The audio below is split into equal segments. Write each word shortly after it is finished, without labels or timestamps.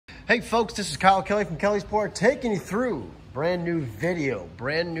Hey folks, this is Kyle Kelly from Kelly's Port taking you through brand new video,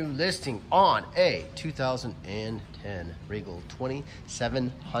 brand new listing on a 2010 Regal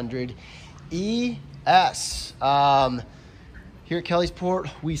 2700 ES. Here at Kelly's Port,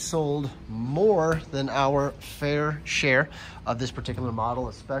 we sold more than our fair share of this particular model,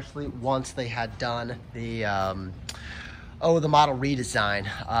 especially once they had done the model redesign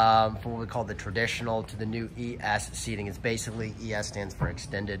from what we call the traditional to the new ES seating. It's basically, ES stands for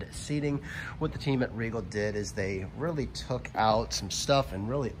extended seating. What the team at Regal did is they really took out some stuff and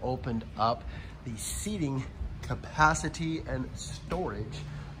really opened up the seating capacity and storage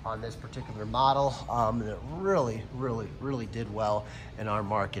on this particular model. And it really did well in our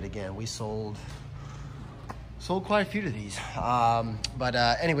market. Again, we sold quite a few of these.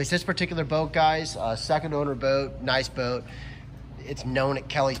 Anyways, this particular boat, guys, second owner boat, nice boat. It's known at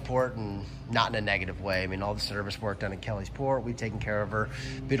Kelly's Port, and not in a negative way. I mean, all the service work done at Kelly's Port, we've taken care of her.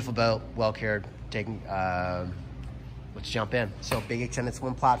 Beautiful boat, well cared, let's jump in. So big extended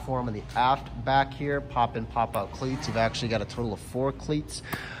swim platform on the aft back here, pop in, pop out cleats. You've actually got a total of 4 cleats.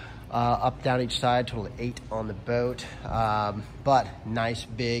 Up, down each side, total of 8 on the boat. But nice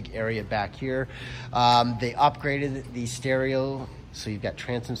big area back here. They upgraded the stereo, so you've got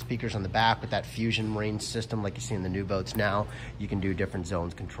transom speakers on the back with that fusion range system like you see in the new boats now. You can do different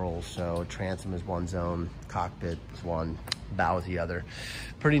zones controls. So transom is one zone, cockpit is one, bow is the other.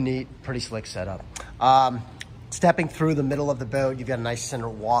 Pretty neat, pretty slick setup. Stepping through the middle of the boat, you've got a nice center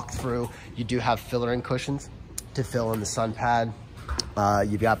walk through. You do have fillering cushions to fill in the sun pad.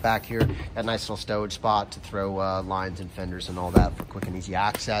 You've got back here a nice little stowage spot to throw lines and fenders and all that for quick and easy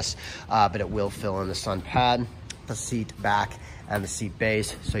access, but it will fill in the sun pad, the seat back, and the seat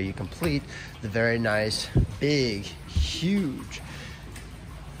base, so you complete the very nice, big, huge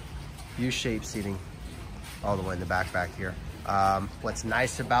U-shaped seating all the way in the back here. What's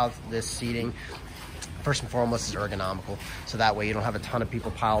nice about this seating, first and foremost, is ergonomical. So that way you don't have a ton of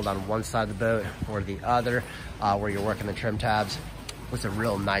people piled on one side of the boat or the other where you're working the trim tabs. It's a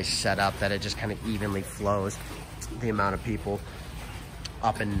real nice setup that it just kind of evenly flows the amount of people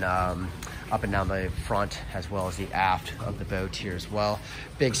up and down the front as well as the aft of the boat here as well.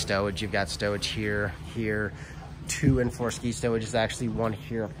 Big stowage. You've got stowage here, 2 in-floor ski stowages, actually one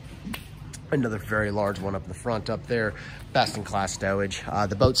here, another very large one up the front up there. Best in class stowage.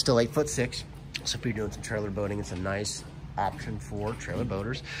 The boat's still 8'6". So if you're doing some trailer boating, it's a nice option for trailer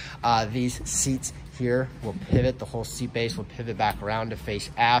boaters. These seats here will pivot. The whole seat base will pivot back around to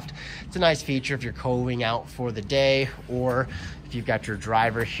face aft. It's a nice feature if you're coving out for the day, or if you've got your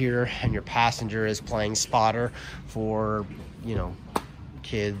driver here and your passenger is playing spotter for, you know,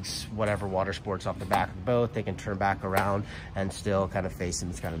 kids, whatever, water sports off the back of the boat. They can turn back around and still kind of face them.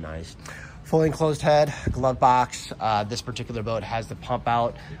 It's kind of nice. Fully enclosed head, glove box. This particular boat has the pump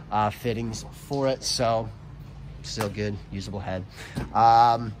out fittings for it, so still good, usable head.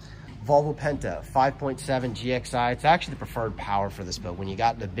 Volvo Penta 5.7 GXI. It's actually the preferred power for this boat. When you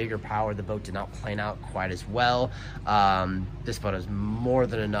got the bigger power, the boat did not plane out quite as well. This boat is more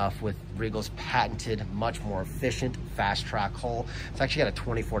than enough with Regal's patented, much more efficient, fast track hull. It's actually got a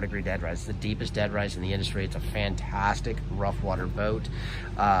 24-degree dead rise. It's the deepest dead rise in the industry. It's a fantastic rough water boat.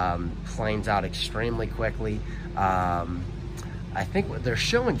 Planes out extremely quickly. I think they're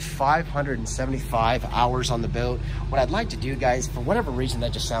showing 575 hours on the boat. What I'd like to do, guys, for whatever reason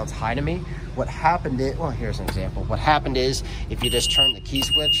that just sounds high to me, what happened is, well, here's an example. What happened is, if you just turn the key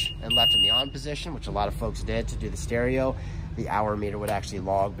switch and left in the on position, which a lot of folks did to do the stereo, the hour meter would actually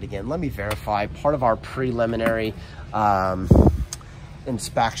log. But again, let me verify. Part of our preliminary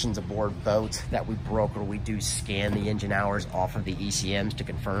inspections aboard boats that we broker, we do scan the engine hours off of the ECMs to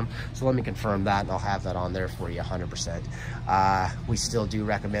confirm. So let me confirm that, and I'll have that on there for you 100%. We still do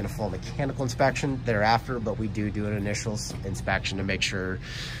recommend a full mechanical inspection thereafter, but we do an initial inspection to make sure,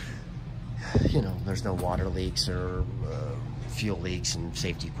 you know, there's no water leaks or fuel leaks and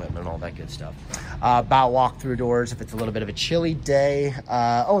safety equipment and all that good stuff. Bow walk-through doors if it's a little bit of a chilly day.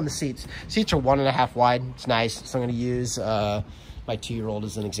 And the seats are 1.5 wide. It's nice. So I'm going to use my 2-year-old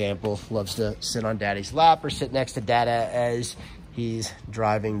as an example. Loves to sit on daddy's lap or sit next to dada as he's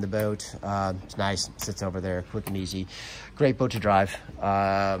driving the boat. It's nice, sits over there, quick and easy. Great boat to drive.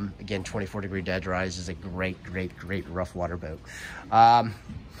 Again, 24-degree dead rise is a great rough water boat.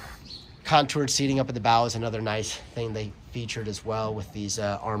 Contoured seating up at the bow is another nice thing they featured as well, with these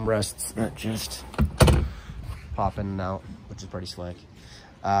armrests that just pop in and out, which is pretty slick.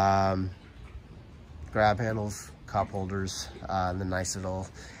 Grab handles, cup holders, and the nice little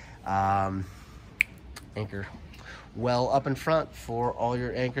anchor well up in front for all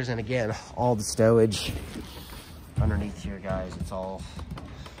your anchors. And again, all the stowage underneath here, guys. It's all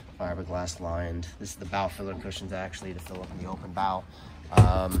fiberglass lined. This is the bow filler cushions actually to fill up in the open bow.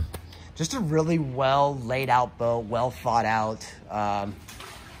 Just a really well laid out boat, well thought out.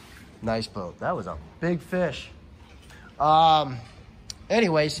 Nice boat. That was a big fish.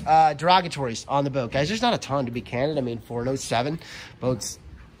 Anyways, derogatories on the boat, guys. There's not a ton, to be candid. I mean, for an 07, boat's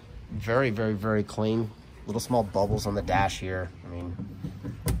very, very, very clean. Little small bubbles on the dash here. I mean,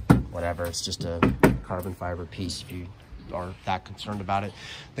 whatever. It's just a carbon fiber piece if you are that concerned about it.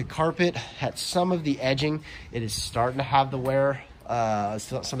 The carpet had some of the edging. It is starting to have the wear.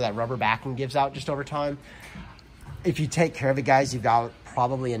 Some of that rubber backing gives out just over time. If you take care of it, guys, you've got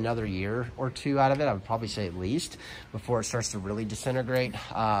probably another year or two out of it. I would probably say at least before it starts to really disintegrate.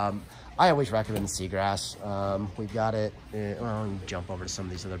 I always recommend the seagrass. We've got it. Well, you jump over to some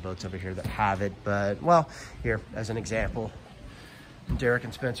of these other boats over here that have it, but well, here as an example, Derek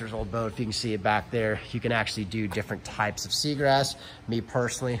and Spencer's old boat, if you can see it back there, you can actually do different types of seagrass. Me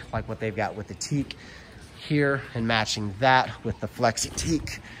personally, like what they've got with the teak here, and matching that with the flexi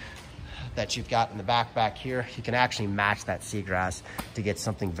teak that you've got in the back here, you can actually match that seagrass to get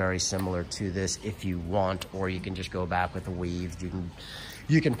something very similar to this if you want, or you can just go back with the weave.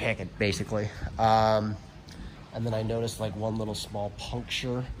 You can pick it basically. And then I noticed like one little small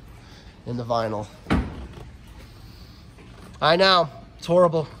puncture in the vinyl. I know, it's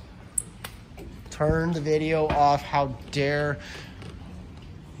horrible. Turn the video off. How dare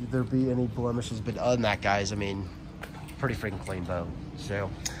there be any blemishes? But other than that, guys, I mean, pretty freaking clean boat.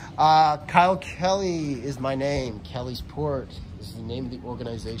 So Kyle Kelly is my name. Kelly's Port is the name of the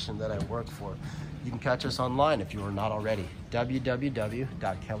organization that I work for. You can catch us online if you are not already.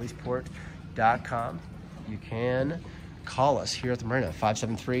 www.kellysport.com. You can call us here at the marina,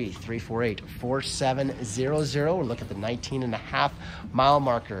 573-348-4700, or look at the 19.5-mile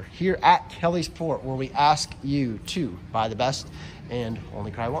marker here at Kelly's Port, where we ask you to buy the best and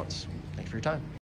only cry once. Thanks for your time.